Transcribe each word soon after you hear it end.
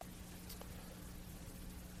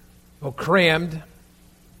crammed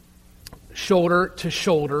shoulder to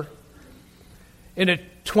shoulder in a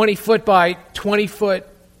 20-foot by 20-foot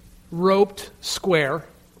roped square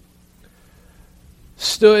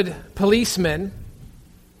stood policemen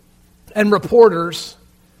and reporters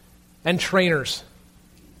and trainers.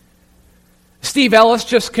 Steve Ellis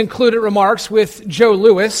just concluded remarks with Joe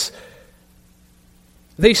Louis.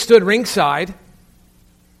 They stood ringside.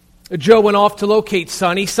 Joe went off to locate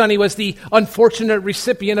Sonny. Sonny was the unfortunate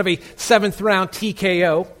recipient of a 7th-round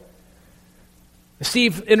TKO.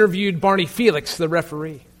 Steve interviewed Barney Felix, the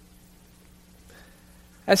referee.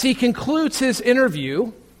 As he concludes his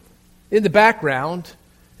interview, in the background,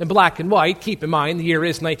 in black and white, keep in mind the year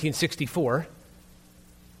is 1964,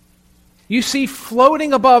 you see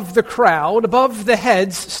floating above the crowd, above the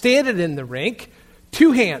heads standing in the rink,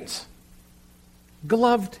 2 hands,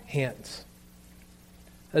 gloved hands,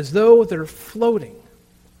 as though they're floating,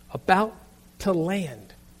 about to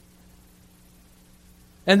land.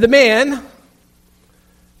 And the man,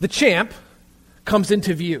 the champ, comes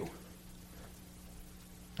into view.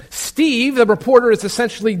 Steve, the reporter, is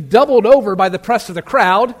essentially doubled over by the press of the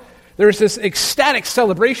crowd. There's this ecstatic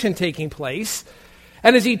celebration taking place.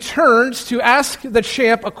 And as he turns to ask the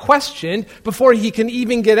champ a question, before he can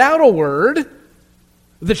even get out a word,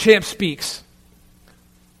 the champ speaks.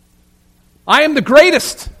 I am the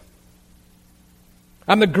greatest.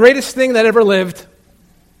 I'm the greatest thing that ever lived.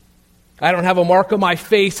 I don't have a mark on my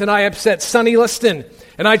face, and I upset Sonny Liston,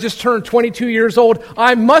 and I just turned 22 years old.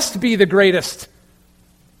 I must be the greatest.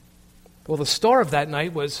 Well, the star of that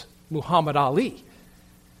night was Muhammad Ali.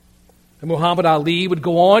 And Muhammad Ali would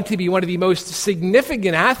go on to be one of the most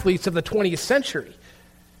significant athletes of the 20th century.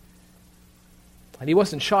 And he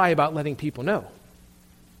wasn't shy about letting people know.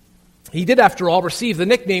 He did, after all, receive the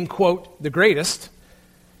nickname, quote, the greatest.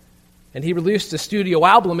 And he released a studio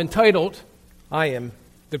album entitled, I Am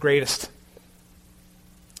the Greatest.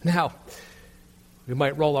 Now, we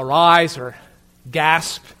might roll our eyes or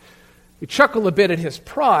gasp. We chuckle a bit at his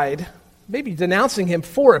pride, maybe denouncing him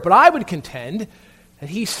for it, but I would contend that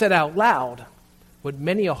he said out loud what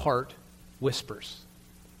many a heart whispers.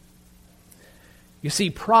 You see,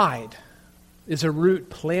 pride is a root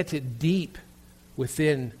planted deep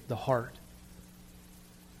within the heart.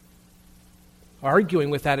 Arguing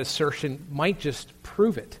with that assertion might just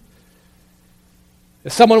prove it.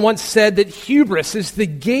 Someone once said that hubris is the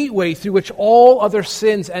gateway through which all other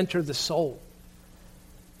sins enter the soul.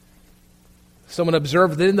 Someone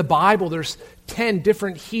observed that in the Bible there's 10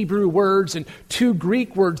 different Hebrew words and 2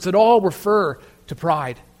 Greek words that all refer to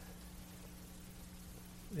pride.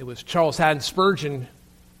 It was Charles Haddon Spurgeon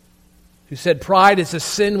who said, pride is a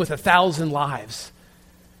sin with 1,000 lives.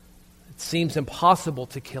 It seems impossible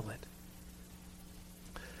to kill it.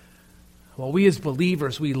 Well, we as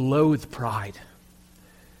believers, we loathe pride.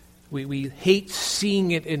 We hate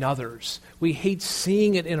seeing it in others. We hate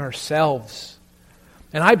seeing it in ourselves.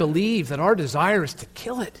 And I believe that our desire is to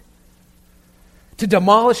kill it, to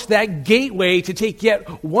demolish that gateway, to take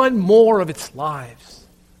yet one more of its lives,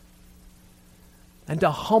 and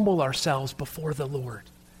to humble ourselves before the Lord,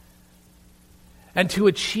 and to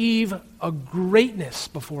achieve a greatness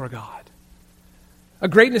before God, a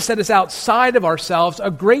greatness that is outside of ourselves,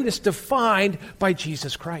 a greatness defined by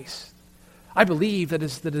Jesus Christ. I believe that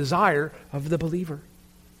is the desire of the believer.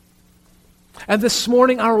 And this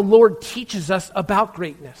morning, our Lord teaches us about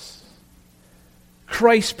greatness.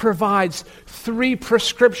 Christ provides 3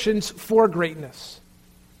 prescriptions for greatness.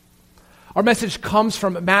 Our message comes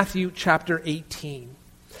from Matthew chapter 18.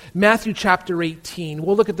 Matthew chapter 18.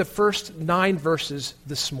 We'll look at the first 9 verses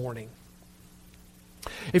this morning.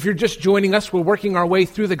 If you're just joining us, we're working our way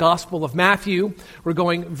through the Gospel of Matthew. We're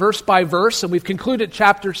going verse by verse, and we've concluded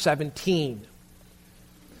chapter 17.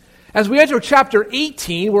 As we enter chapter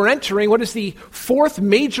 18, we're entering what is the 4th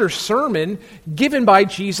major sermon given by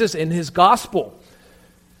Jesus in his gospel.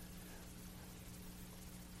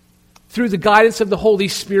 Through the guidance of the Holy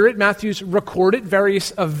Spirit, Matthew's recorded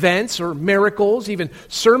various events or miracles, even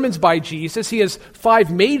sermons by Jesus. He has 5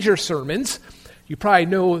 major sermons. You probably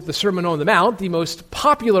know the Sermon on the Mount, the most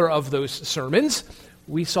popular of those sermons.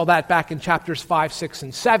 We saw that back in chapters 5, 6,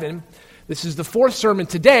 and 7. This is the 4th sermon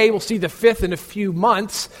today. We'll see the 5th in a few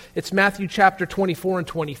months. It's Matthew chapter 24 and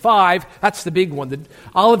 25. That's the big one, the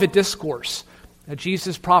Olivet Discourse.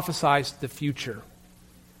 Jesus prophesies the future.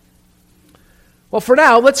 Well, for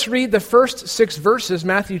now, let's read the first 6 verses,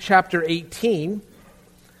 Matthew chapter 18.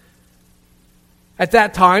 At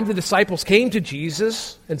that time, the disciples came to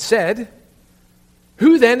Jesus and said,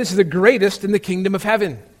 "Who then is the greatest in the kingdom of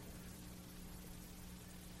heaven?"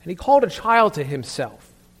 And he called a child to himself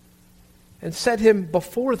and set him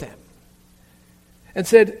before them, and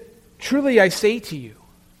said, Truly I say to you,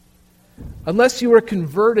 unless you are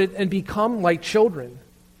converted and become like children,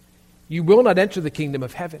 you will not enter the kingdom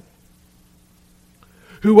of heaven.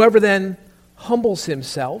 Whoever then humbles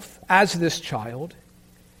himself as this child,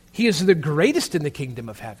 he is the greatest in the kingdom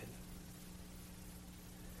of heaven.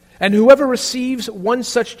 And whoever receives one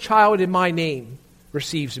such child in my name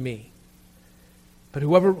receives me. But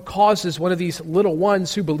whoever causes one of these little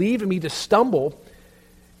ones who believe in me to stumble,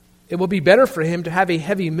 it will be better for him to have a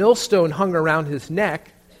heavy millstone hung around his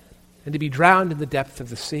neck and to be drowned in the depth of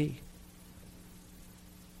the sea.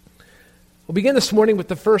 We'll begin this morning with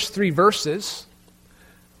the first 3 verses.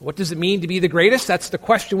 What does it mean to be the greatest? That's the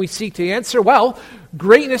question we seek to answer. Well,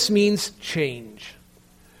 greatness means change.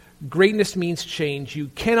 Greatness means change. You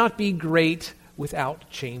cannot be great without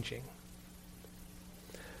changing.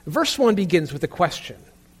 Verse 1 begins with a question.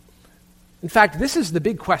 In fact, this is the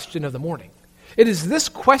big question of the morning. It is this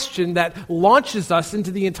question that launches us into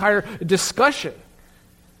the entire discussion.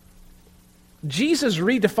 Jesus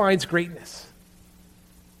redefines greatness.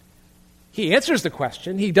 He answers the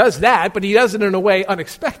question. He does that, but he does it in a way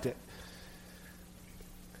unexpected.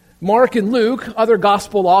 Mark and Luke, other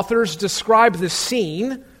gospel authors, describe this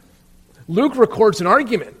scene. Luke records an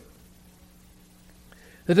argument.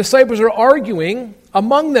 The disciples are arguing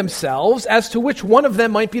among themselves as to which one of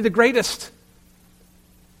them might be the greatest.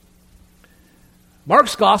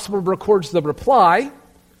 Mark's gospel records the reply.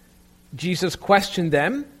 Jesus questioned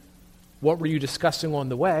them, "What were you discussing on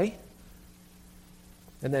the way?"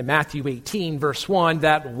 And then Matthew 18, verse 1,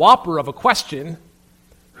 that whopper of a question,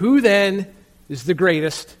 "Who then is the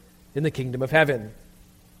greatest in the kingdom of heaven?"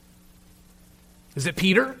 Is it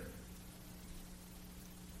Peter?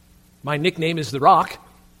 My nickname is The Rock.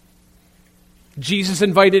 Jesus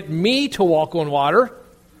invited me to walk on water.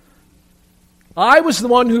 I was the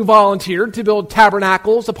one who volunteered to build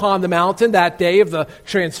tabernacles upon the mountain that day of the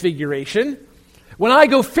Transfiguration. When I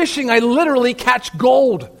go fishing, I literally catch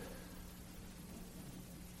gold.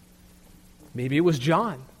 Maybe it was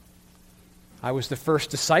John. I was the first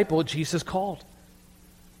disciple Jesus called.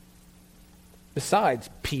 Besides,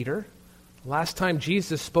 Peter, last time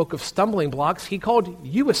Jesus spoke of stumbling blocks, he called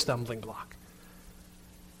you a stumbling block.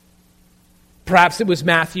 Perhaps it was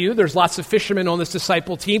Matthew. There's lots of fishermen on this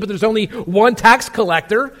disciple team, but there's only one tax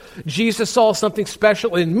collector. Jesus saw something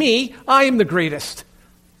special in me. I am the greatest.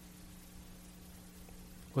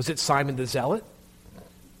 Was it Simon the Zealot?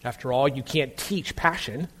 After all, you can't teach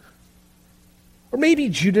passion. Or maybe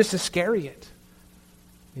Judas Iscariot.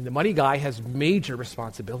 The money guy has major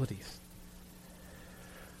responsibilities.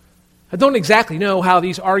 I don't exactly know how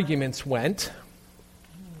these arguments went.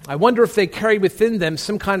 I wonder if they carried within them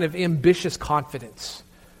some kind of ambitious confidence.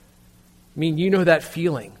 You know that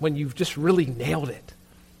feeling when you've just really nailed it.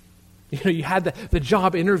 You had the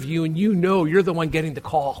job interview and you're the one getting the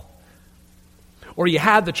call. Or you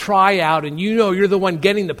had the tryout and you're the one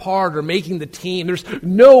getting the part or making the team. There's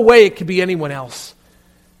no way it could be anyone else.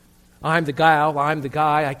 I'm the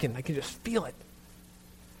guy. I can just feel it.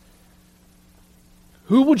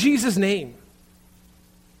 Who will Jesus name?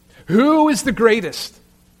 Who is the greatest?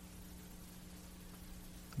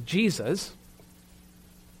 Jesus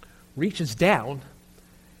reaches down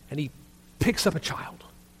and he picks up a child.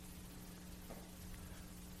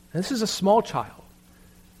 And this is a small child.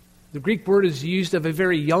 The Greek word is used of a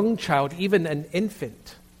very young child, even an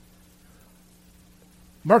infant.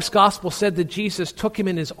 Mark's gospel said that Jesus took him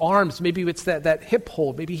in his arms. Maybe it's that hip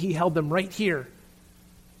hold. Maybe he held them right here.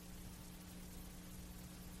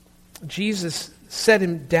 Jesus set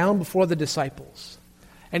him down before the disciples.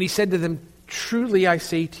 And he said to them, "Truly I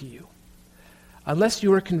say to you, unless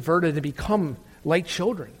you are converted and become like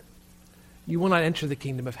children, you will not enter the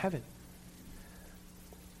kingdom of heaven."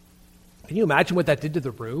 Can you imagine what that did to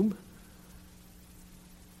the room?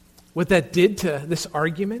 What that did to this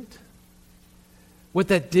argument? What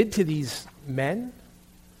that did to these men?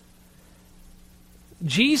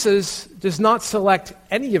 Jesus does not select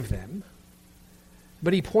any of them,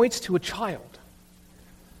 but he points to a child.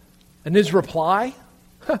 And his reply,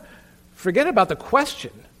 forget about the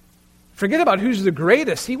question. Forget about who's the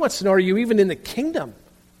greatest. He wants to know, are you even in the kingdom?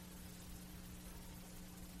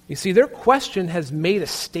 You see, their question has made a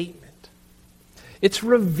statement. It's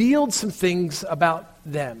revealed some things about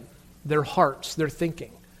them, their hearts, their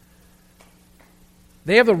thinking.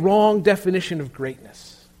 They have the wrong definition of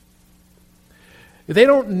greatness. They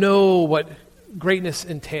don't know what greatness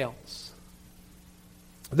entails.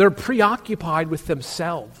 They're preoccupied with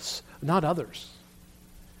themselves, not others.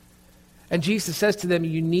 And Jesus says to them,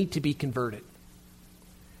 you need to be converted.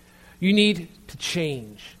 You need to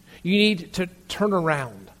change. You need to turn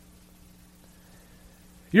around.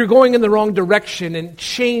 You're going in the wrong direction, and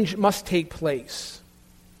change must take place.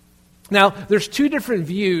 Now, there's two different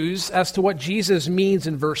views as to what Jesus means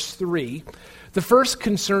in verse 3. The first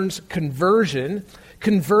concerns conversion,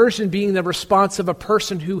 conversion being the response of a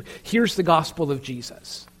person who hears the gospel of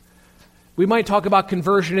Jesus. We might talk about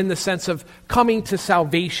conversion in the sense of coming to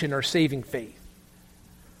salvation or saving faith.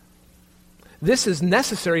 This is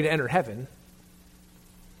necessary to enter heaven.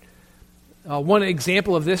 One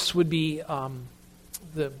example of this would be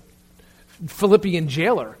the Philippian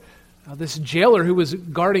jailer. This jailer who was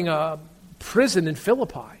guarding a prison in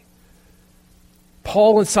Philippi.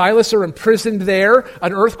 Paul and Silas are imprisoned there.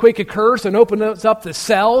 An earthquake occurs and opens up the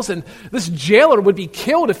cells, and this jailer would be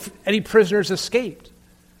killed if any prisoners escaped.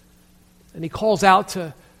 And he calls out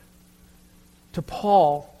to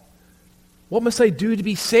Paul, "What must I do to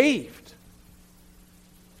be saved?"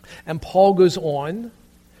 And Paul goes on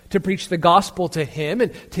to preach the gospel to him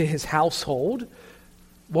and to his household.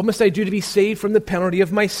 What must I do to be saved from the penalty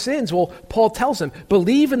of my sins? Well, Paul tells him,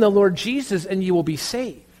 believe in the Lord Jesus and you will be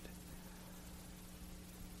saved.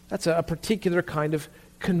 That's a particular kind of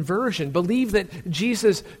conversion. Believe that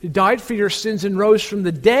Jesus died for your sins and rose from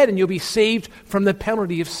the dead, and you'll be saved from the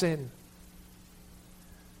penalty of sin.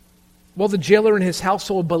 Well, the jailer and his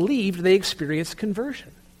household believed, they experienced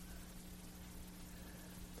conversion.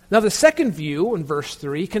 Now, the second view in verse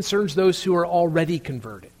 3 concerns those who are already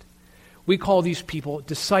converted. We call these people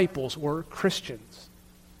disciples or Christians.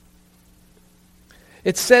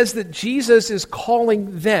 It says that Jesus is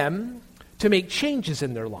calling them to make changes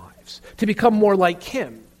in their lives, to become more like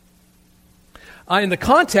him. In the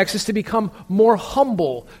context is to become more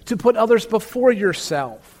humble, to put others before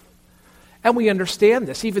yourself. And we understand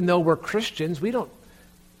this. Even though we're Christians, we don't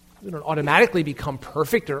automatically become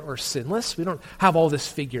perfect or sinless. We don't have all this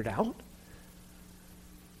figured out.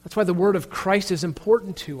 That's why the word of Christ is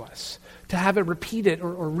important to us, to have it repeated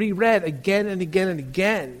or reread again and again and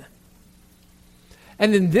again.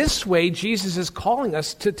 And in this way, Jesus is calling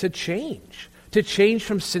us to change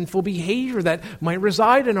from sinful behavior that might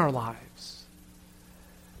reside in our lives.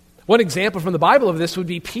 One example from the Bible of this would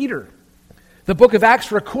be Peter. The book of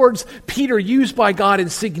Acts records Peter used by God in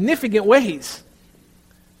significant ways.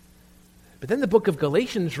 But then the book of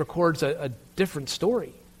Galatians records a different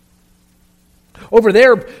story. Over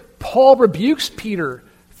there, Paul rebukes Peter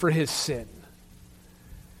for his sin.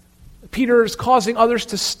 Peter is causing others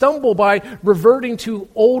to stumble by reverting to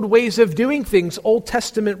old ways of doing things, Old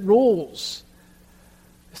Testament rules.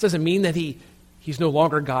 This doesn't mean that he's no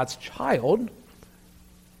longer God's child,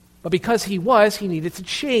 but because he was, he needed to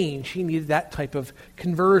change. He needed that type of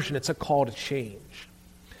conversion. It's a call to change.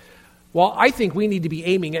 Well, I think we need to be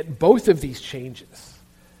aiming at both of these changes.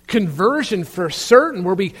 Conversion for certain,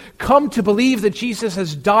 where we come to believe that Jesus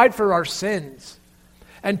has died for our sins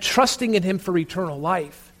and trusting in him for eternal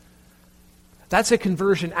life. That's a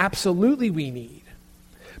conversion absolutely we need.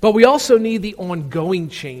 But we also need the ongoing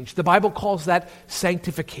change. The Bible calls that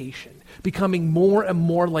sanctification, becoming more and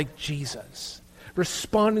more like Jesus,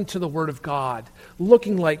 responding to the Word of God,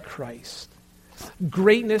 looking like Christ.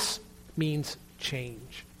 Greatness means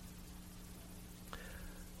change.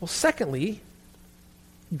 Well, secondly,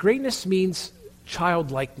 greatness means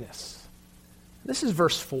childlikeness. This is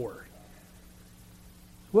verse 4.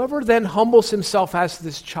 Whoever then humbles himself as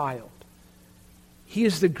this child, he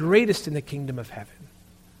is the greatest in the kingdom of heaven.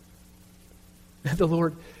 The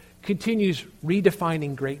Lord continues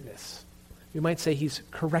redefining greatness. We might say he's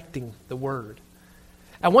correcting the word.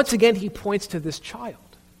 And once again, he points to this child.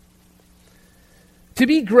 To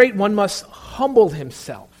be great, one must humble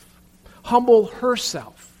himself, humble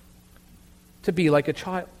herself, to be like a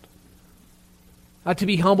child. To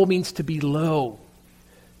be humble means to be low,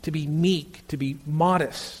 to be meek, to be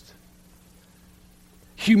modest.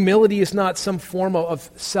 Humility is not some form of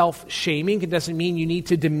self-shaming. It doesn't mean you need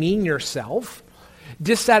to demean yourself.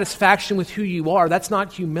 Dissatisfaction with who you are, that's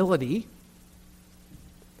not humility.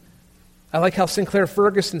 I like how Sinclair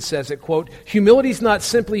Ferguson says it, quote, humility is not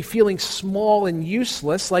simply feeling small and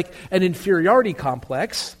useless like an inferiority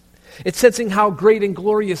complex. It's sensing how great and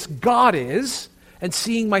glorious God is and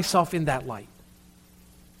seeing myself in that light.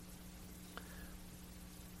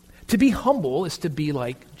 To be humble is to be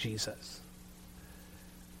like Jesus.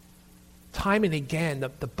 Time and again,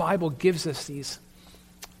 the Bible gives us these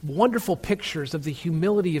wonderful pictures of the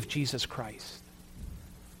humility of Jesus Christ.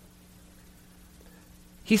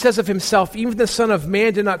 He says of himself, even the Son of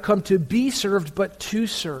Man did not come to be served, but to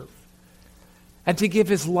serve, and to give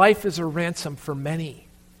his life as a ransom for many.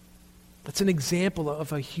 That's an example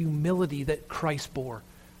of a humility that Christ bore.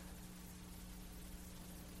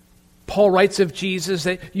 Paul writes of Jesus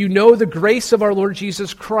that you know the grace of our Lord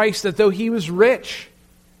Jesus Christ, that though he was rich,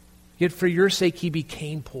 Yet for your sake he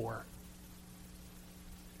became poor.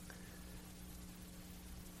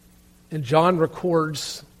 And John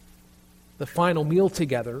records the final meal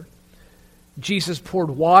together. Jesus poured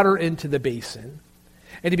water into the basin,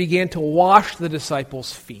 and he began to wash the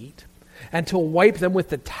disciples' feet and to wipe them with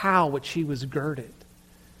the towel which he was girded.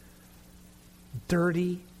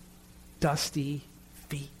 Dirty, dusty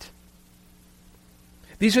feet.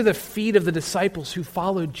 These are the feet of the disciples who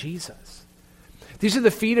followed Jesus. These are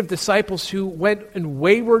the feet of disciples who went in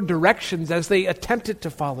wayward directions as they attempted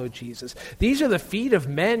to follow Jesus. These are the feet of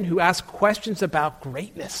men who ask questions about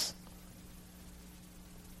greatness.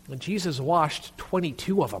 When Jesus washed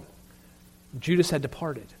 22 of them, Judas had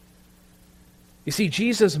departed. You see,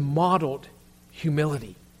 Jesus modeled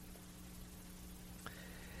humility.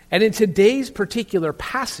 And in today's particular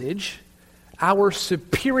passage, our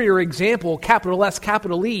superior example, capital S,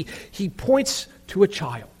 capital E, he points to a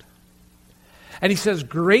child. And he says,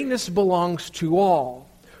 greatness belongs to all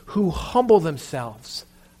who humble themselves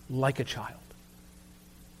like a child.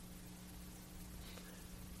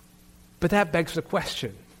 But that begs the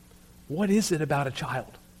question, what is it about a child?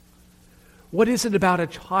 What is it about a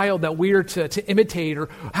child that we are to imitate, or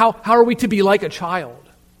how are we to be like a child?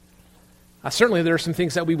 Certainly there are some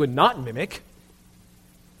things that we would not mimic.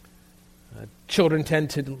 Children tend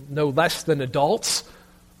to know less than adults.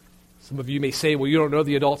 Some of you may say, well, you don't know who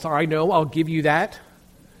the adults are. I know, I'll give you that.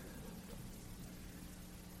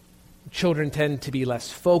 Children tend to be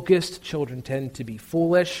less focused. Children tend to be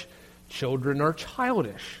foolish. Children are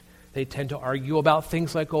childish. They tend to argue about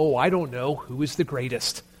things like, oh, I don't know, who is the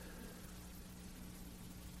greatest?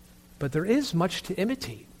 But there is much to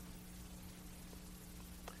imitate.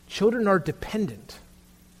 Children are dependent.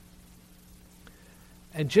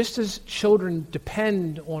 And just as children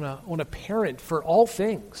depend on a parent for all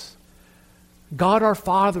things, God our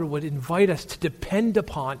Father would invite us to depend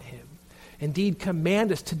upon him. Indeed,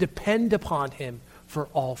 command us to depend upon him for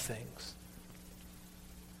all things.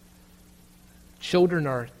 Children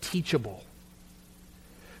are teachable.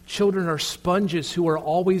 Children are sponges who are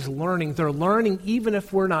always learning. They're learning even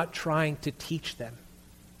if we're not trying to teach them.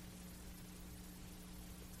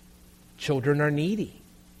 Children are needy.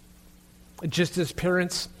 Just as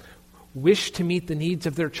parents wish to meet the needs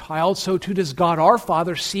of their child, so too does God our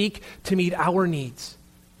Father seek to meet our needs.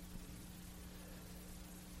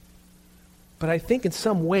 But I think in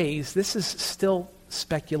some ways this is still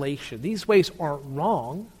speculation. These ways aren't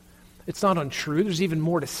wrong. It's not untrue. There's even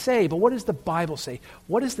more to say. But what does the Bible say?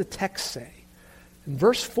 What does the text say? In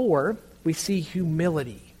verse 4, we see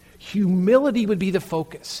humility. Humility would be the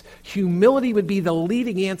focus. Humility would be the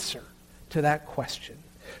leading answer to that question.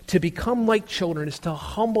 To become like children is to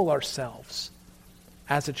humble ourselves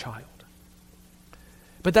as a child.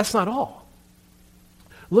 But that's not all.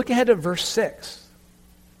 Look ahead at verse 6.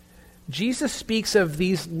 Jesus speaks of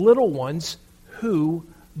these little ones who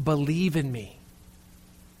believe in me.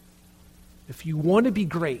 If you want to be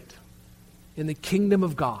great in the kingdom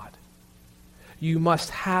of God, you must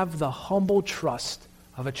have the humble trust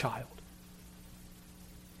of a child.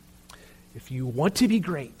 If you want to be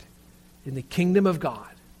great in the kingdom of God,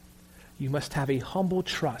 you must have a humble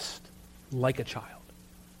trust like a child.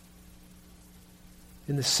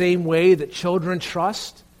 In the same way that children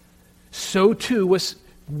trust, so too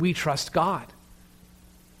we trust God.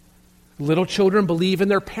 Little children believe in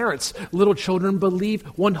their parents. Little children believe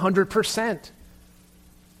 100%.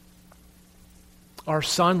 Our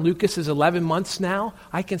son, Lucas, is 11 months now.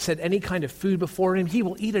 I can set any kind of food before him. He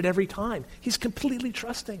will eat it every time. He's completely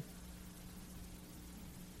trusting.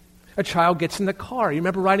 A child gets in the car. You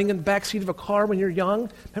remember riding in the back seat of a car when you're young?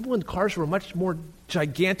 Remember when cars were much more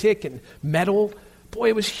gigantic and metal? Boy,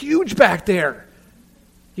 it was huge back there.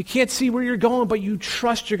 You can't see where you're going, but you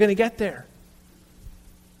trust you're going to get there.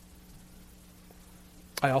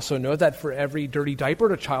 I also know that for every dirty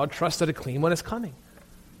diaper, a child trusts that a clean one is coming.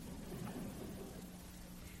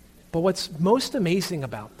 But what's most amazing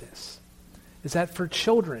about this is that for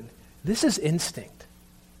children, this is instinct.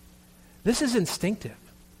 This is instinctive.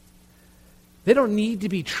 They don't need to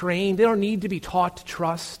be trained. They don't need to be taught to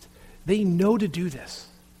trust. They know to do this.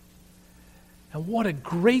 And what a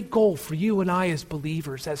great goal for you and I as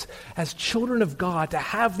believers, as children of God, to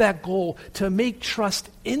have that goal, to make trust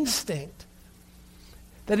instinct.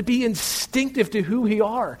 That it be instinctive to who we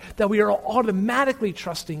are, that we are automatically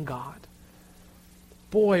trusting God.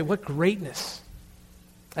 Boy, what greatness,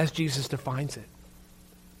 as Jesus defines it.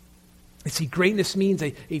 You see, greatness means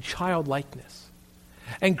a childlikeness.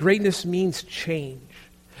 And greatness means change.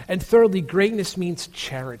 And thirdly, greatness means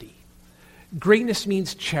charity. Greatness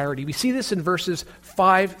means charity. We see this in verses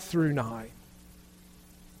 5 through 9.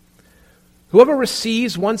 Whoever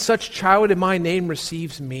receives one such child in my name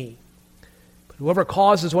receives me. But whoever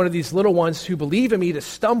causes one of these little ones who believe in me to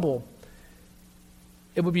stumble,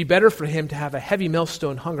 it would be better for him to have a heavy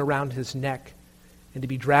millstone hung around his neck and to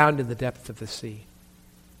be drowned in the depth of the sea.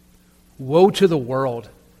 Woe to the world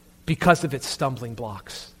because of its stumbling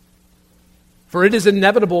blocks. For it is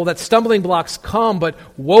inevitable that stumbling blocks come, but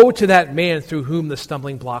woe to that man through whom the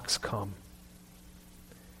stumbling blocks come.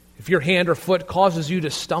 If your hand or foot causes you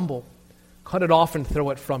to stumble, cut it off and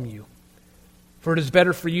throw it from you. For it is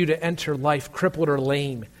better for you to enter life crippled or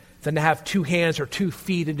lame than to have 2 hands or 2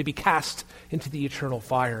 feet and to be cast into the eternal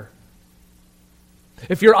fire.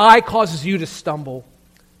 If your eye causes you to stumble,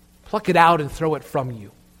 pluck it out and throw it from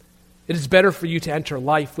you. It is better for you to enter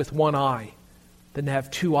life with 1 eye than to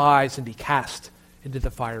have 2 eyes and be cast into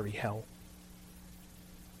the fiery hell.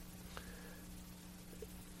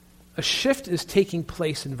 A shift is taking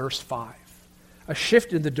place in verse 5. A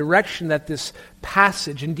shift in the direction that this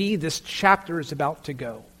passage, indeed this chapter, is about to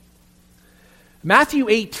go. Matthew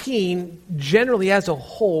 18, generally as a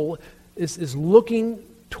whole, is looking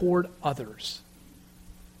toward others.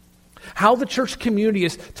 How the church community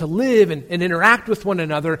is to live and interact with one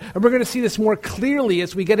another. And we're going to see this more clearly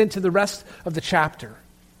as we get into the rest of the chapter.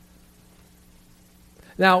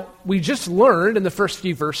 Now, we just learned in the first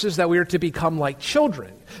few verses that we are to become like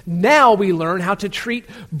children. Now we learn how to treat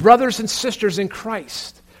brothers and sisters in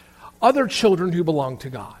Christ, other children who belong to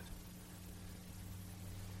God.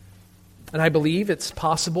 And I believe it's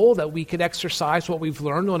possible that we can exercise what we've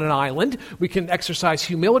learned on an island. We can exercise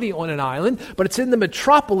humility on an island, but it's in the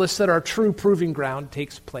metropolis that our true proving ground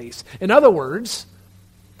takes place. In other words,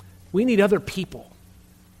 we need other people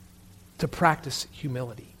to practice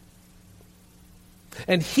humility.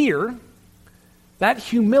 And here, that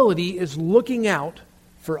humility is looking out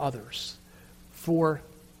for others, for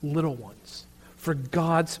little ones, for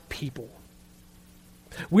God's people.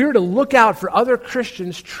 We are to look out for other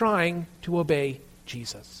Christians trying to obey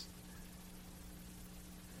Jesus.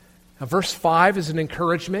 Now, verse 5 is an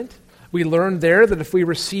encouragement. We learn there that if we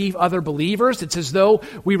receive other believers, it's as though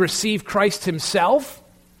we receive Christ himself.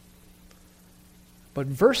 But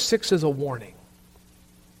verse 6 is a warning.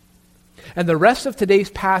 And the rest of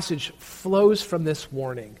today's passage flows from this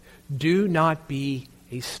warning. Do not be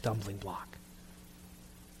a stumbling block.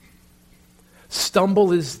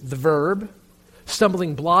 Stumble is the verb.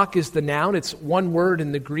 Stumbling block is the noun. It's one word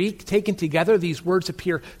in the Greek. Taken together, these words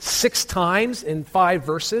appear 6 times in 5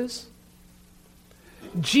 verses.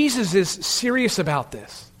 Jesus is serious about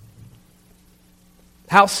this.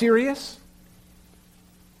 How serious?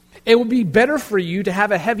 It would be better for you to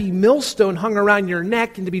have a heavy millstone hung around your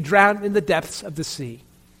neck and to be drowned in the depths of the sea.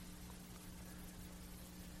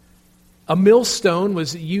 A millstone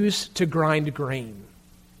was used to grind grain.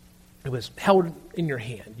 It was held in your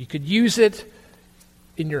hand. You could use it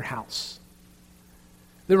in your house.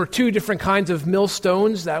 There were 2 different kinds of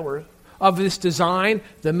millstones that were of this design.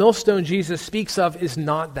 The millstone Jesus speaks of is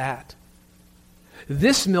not that.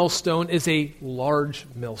 This millstone is a large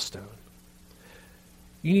millstone.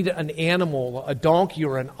 You need an animal, a donkey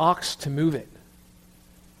or an ox to move it.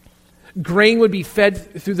 Grain would be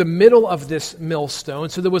fed through the middle of this millstone,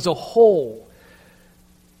 so there was a hole.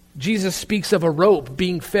 Jesus speaks of a rope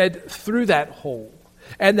being fed through that hole,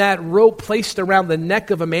 and that rope placed around the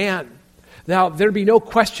neck of a man. Now, there'd be no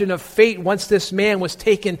question of fate once this man was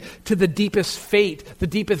taken to the deepest fate, the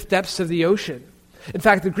deepest depths of the ocean. In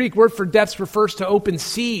fact, the Greek word for depths refers to open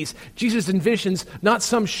seas. Jesus envisions not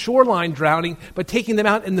some shoreline drowning, but taking them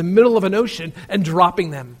out in the middle of an ocean and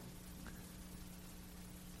dropping them.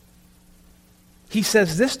 He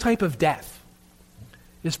says this type of death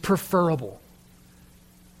is preferable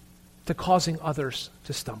to causing others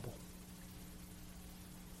to stumble.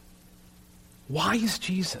 Why is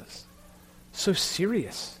Jesus so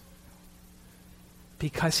serious?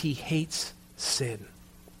 Because he hates sin.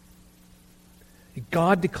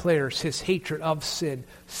 God declares his hatred of sin.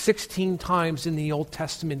 16 times in the Old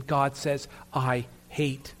Testament, God says, I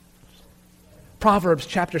hate. Proverbs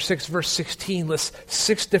chapter 6, verse 16 lists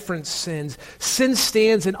 6 different sins. Sin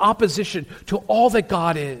stands in opposition to all that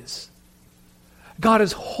God is. God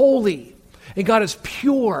is holy, and God is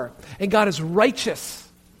pure, and God is righteous.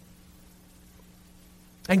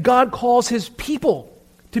 And God calls his people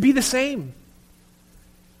to be the same.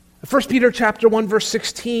 1 Peter chapter 1, verse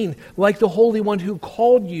 16, like the Holy One who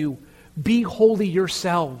called you, be holy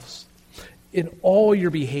yourselves in all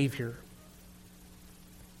your behavior.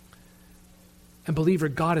 And believer,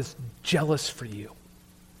 God is jealous for you.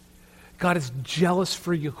 God is jealous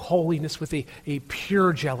for your holiness with a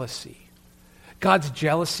pure jealousy. God's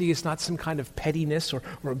jealousy is not some kind of pettiness or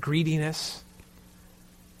greediness.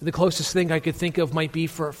 The closest thing I could think of might be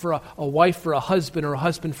for a wife for a husband or a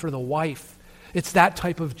husband for the wife. It's that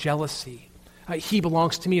type of jealousy. He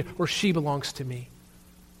belongs to me or she belongs to me.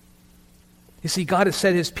 You see, God has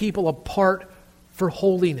set his people apart for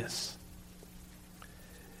holiness.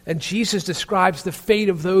 And Jesus describes the fate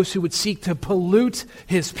of those who would seek to pollute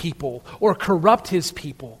his people or corrupt his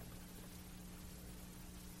people.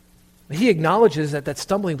 He acknowledges that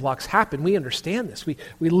stumbling blocks happen. We understand this. We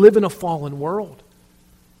live in a fallen world.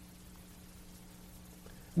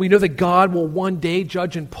 We know that God will one day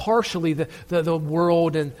judge impartially the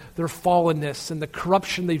world and their fallenness and the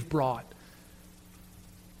corruption they've brought.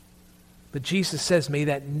 But Jesus says, may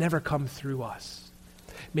that never come through us.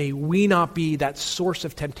 May we not be that source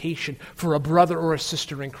of temptation for a brother or a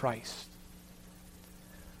sister in Christ.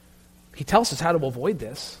 He tells us how to avoid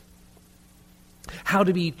this, how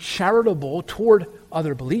to be charitable toward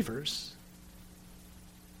other believers.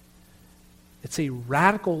 It's a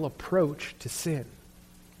radical approach to sin,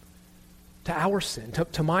 to our sin,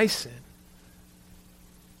 to my sin.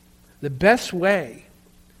 The best way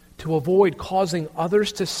to avoid causing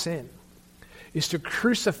others to sin is to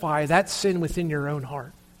crucify that sin within your own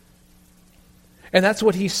heart. And that's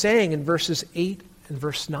what he's saying in verses 8 and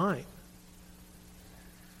verse 9.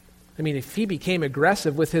 I mean, if he became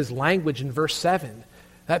aggressive with his language in verse 7,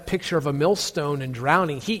 that picture of a millstone and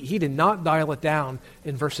drowning, he did not dial it down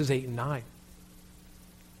in verses 8 and 9.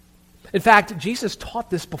 In fact, Jesus taught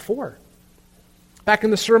this before. Back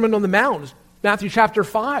in the Sermon on the Mount, Matthew chapter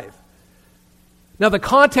 5. Now, the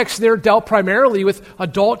context there dealt primarily with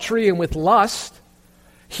adultery and with lust.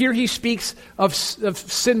 Here he speaks of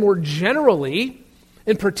sin more generally.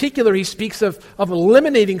 In particular, he speaks of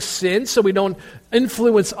eliminating sin so we don't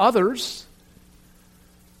influence others.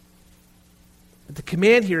 But the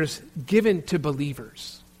command here is given to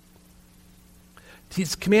believers.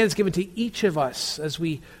 His command is given to each of us as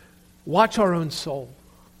we watch our own soul.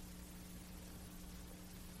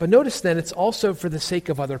 But notice then, it's also for the sake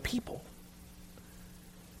of other people.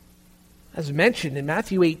 As mentioned in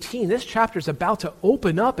Matthew 18, this chapter is about to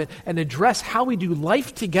open up and address how we do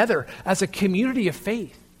life together as a community of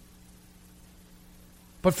faith.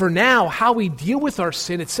 But for now, how we deal with our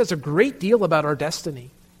sin, it says a great deal about our destiny.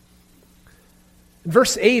 In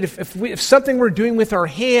verse 8, if something we're doing with our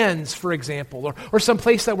hands, for example, or some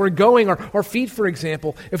place that we're going, or our feet, for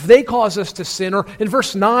example, if they cause us to sin, or in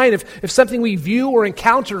verse 9, if something we view or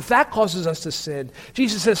encounter, if that causes us to sin,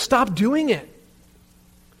 Jesus says, stop doing it.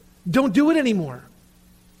 Don't do it anymore.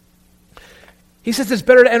 He says it's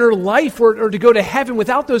better to enter life or to go to heaven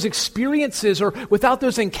without those experiences or without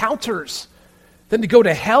those encounters than to go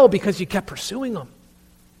to hell because you kept pursuing them.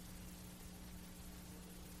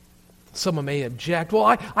 Someone may object,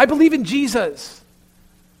 well, I believe in Jesus.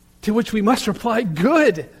 To which we must reply,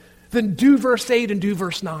 good. Then do verse 8 and do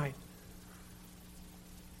verse 9.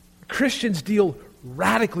 Christians deal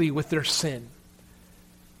radically with their sin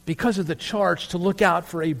because of the charge to look out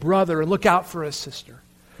for a brother and look out for a sister,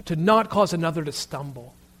 to not cause another to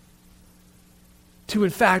stumble, to in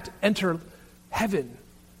fact enter heaven,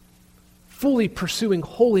 fully pursuing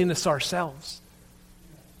holiness ourselves.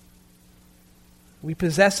 We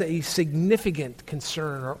possess a significant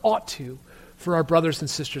concern, or ought to, for our brothers and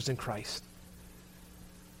sisters in Christ.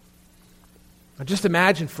 Now just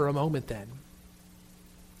imagine for a moment then,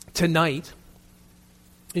 tonight,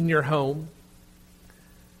 in your home,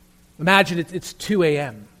 imagine it's 2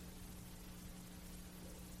 a.m.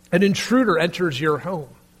 An intruder enters your home.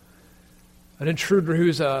 An intruder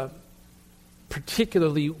who's a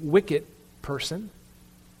particularly wicked person,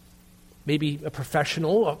 maybe a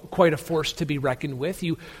professional, quite a force to be reckoned with.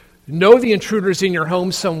 You know the intruder's in your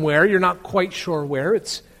home somewhere. You're not quite sure where.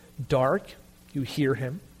 It's dark. You hear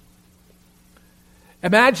him.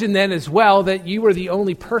 Imagine then as well that you are the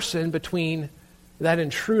only person between that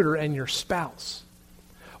intruder and your spouse,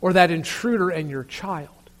 or that intruder and your child.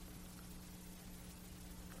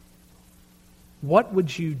 What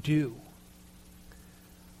would you do?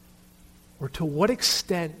 Or to what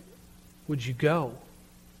extent would you go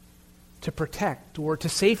to protect or to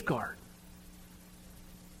safeguard?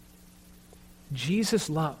 Jesus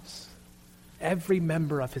loves every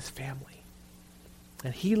member of his family.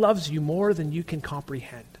 And he loves you more than you can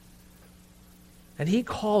comprehend. And he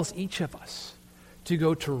calls each of us to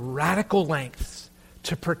go to radical lengths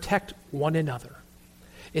to protect one another.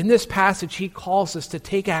 In this passage, he calls us to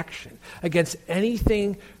take action against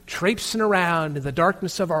anything traipsing around in the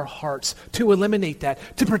darkness of our hearts, to eliminate that,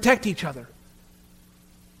 to protect each other.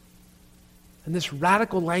 And this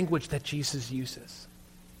radical language that Jesus uses,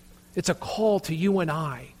 it's a call to you and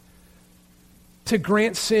I to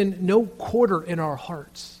grant sin no quarter in our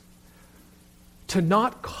hearts, to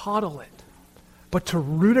not coddle it, but to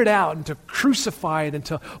root it out and to crucify it and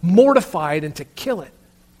to mortify it and to kill it.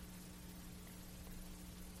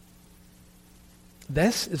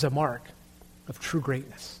 This is a mark of true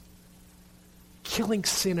greatness. Killing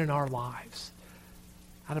sin in our lives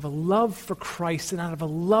out of a love for Christ and out of a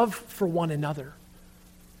love for one another.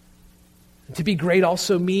 And to be great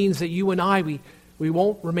also means that you and I, we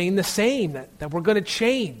won't remain the same, that we're going to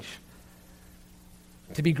change.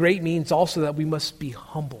 To be great means also that we must be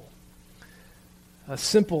humble. A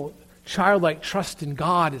simple, childlike trust in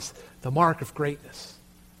God is the mark of greatness.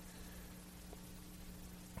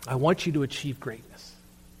 I want you to achieve greatness.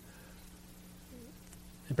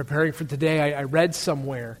 In preparing for today, I read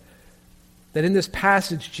somewhere that in this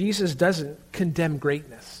passage, Jesus doesn't condemn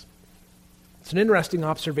greatness. It's an interesting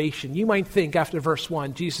observation. You might think after verse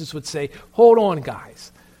 1, Jesus would say, hold on,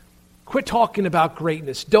 guys. Quit talking about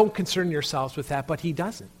greatness. Don't concern yourselves with that. But he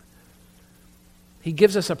doesn't. He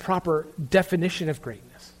gives us a proper definition of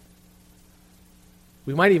greatness.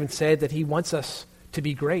 We might even say that he wants us to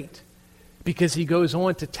be great because he goes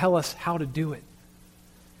on to tell us how to do it.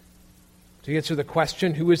 To answer the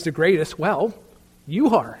question, who is the greatest? Well, you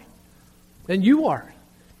are. And you are.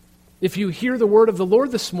 If you hear the word of the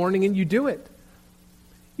Lord this morning and you do it,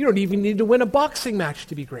 you don't even need to win a boxing match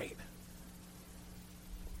to be great.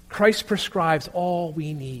 Christ prescribes all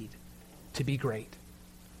we need to be great.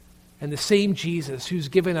 And the same Jesus who's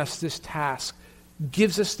given us this task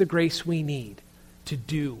gives us the grace we need to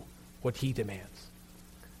do what he demands.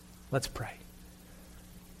 Let's pray.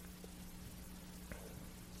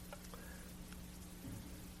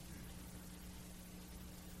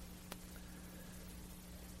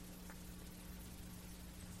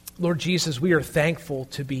 Lord Jesus, we are thankful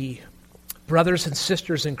to be brothers and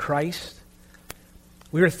sisters in Christ.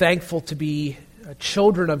 We are thankful to be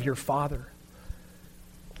children of your Father.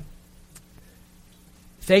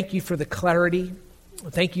 Thank you for the clarity.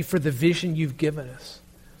 Thank you for the vision you've given us.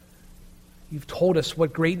 You've told us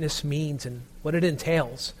what greatness means and what it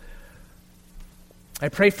entails. I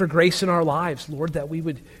pray for grace in our lives, Lord, that we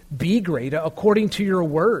would be great according to your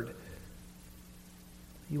word.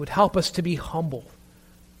 You would help us to be humble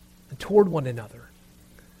and toward one another.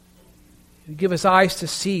 You give us eyes to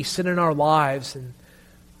see sin in our lives and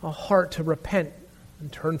a heart to repent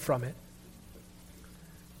and turn from it.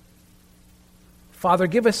 Father,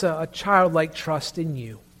 give us a childlike trust in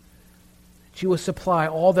you, that you will supply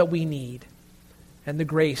all that we need and the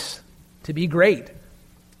grace to be great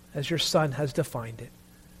as your Son has defined it.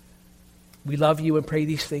 We love you and pray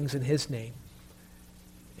these things in his name.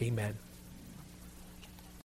 Amen.